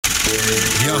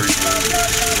Yo,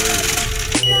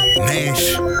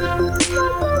 Nash,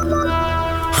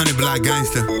 100 block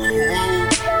gangster,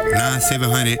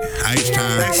 9700,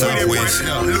 H-Time, Southwest.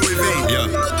 Yo,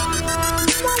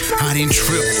 I done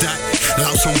tripped out,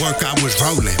 lost some work, I was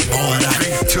rolling, bored out.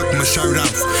 Took my shirt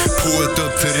off, pulled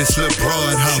up to this little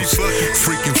broad house.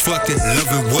 Freaking fucked it,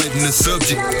 loving wasn't the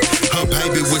subject. Her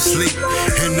baby was asleep,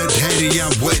 and the daddy I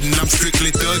wasn't. I'm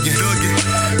strictly thugging,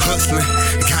 hustling,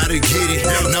 gotta get it.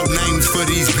 No names for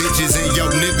these bitches, and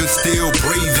yo niggas still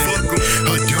breathing.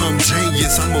 A dumb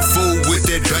genius, I'm a fool with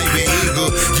that baby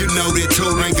eagle. You know that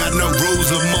tool ain't got no rules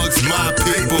amongst my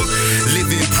people.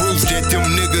 Living proof that them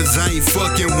niggas ain't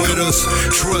fucking with us.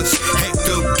 Trust, hacked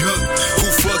up duck,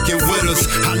 who fucking with us?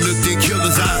 I looked in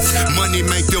killers' eyes, money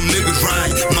make them niggas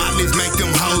ride. Mollies make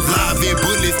them hoes live, and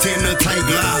bullets tend to take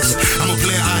lives. I'm a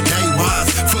player all day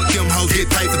wise, fuck them hoes, get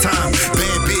paid for time.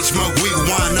 Bad bitch, smoke weed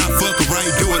wine, I fuck her right,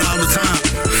 do it all the time.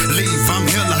 Leave, I'm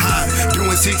hella high,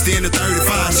 doing 60 and a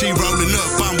 35. She rolling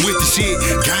up, I'm with the shit.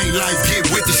 Gang life, get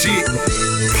with the shit.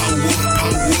 Pow up, pow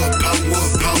up, pow up,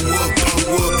 pow up, pow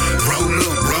up. Roll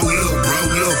up, roll up,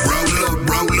 roll up, roll up,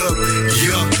 roll up.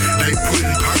 Yeah, they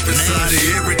putting purpose out of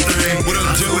everything. What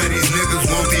I'm doing, these niggas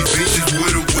want these bitches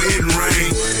with a wedding ring.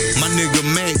 My nigga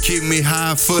Matt kicked me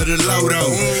high for the Lodo.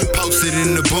 Posted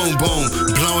in the boom boom,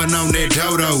 blowing on that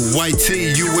dodo. White tee,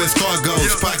 US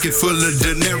cargoes, pocket full of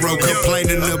dinero.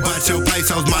 Complaining about your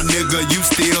pesos, my nigga, you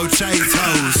still chase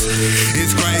hoes.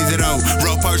 It's crazy though,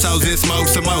 roll first hoes and smoke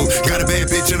some more. Got a bad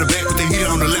bitch in the back with the heat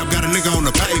on the left, got a nigga on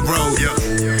the payroll.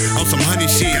 On some honey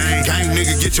shit, gang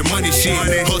nigga get your money shit.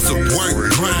 Hustle,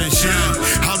 work, grind, shine,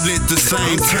 all at the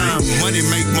same time. Money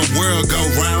make my world go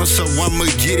round, so I'ma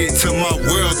get it till my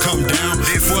world come down.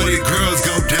 Before the girls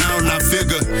go down, I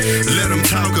figure, let them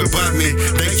talk about me.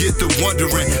 They get to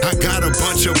wondering, I got a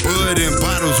bunch of bud and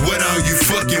bottles, what are you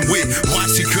fucking with? Why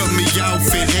she cut me off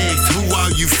and ask, who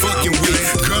are you fucking with?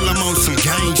 Girl, I'm on some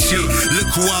gang shit, look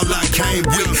who all I came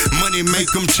with. Money make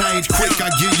them change quick,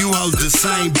 I give you hoes the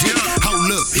same dick. Hold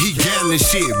up, he yelling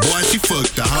shit, boy, she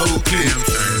fucked the whole clip.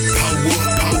 Pow up,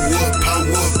 pow up, pow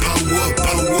up, pow up,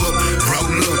 pow up. Roll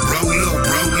up, roll up,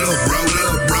 roll up, roll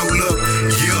up, roll up.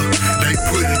 Yeah, they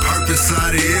putting purpose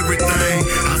out of everything.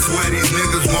 I swear these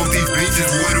niggas want these bitches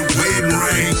with a wedding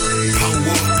ring. Pow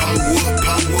up, pow up,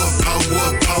 pow up, pow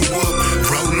up, pow up.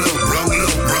 Roll up, roll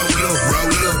up, roll up,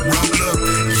 roll up, roll up.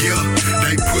 Yeah,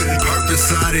 they putting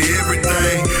purpose out of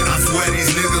everything. I swear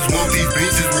these niggas want these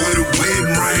bitches with a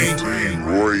wedding ring.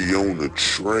 Roy on the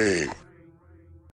track.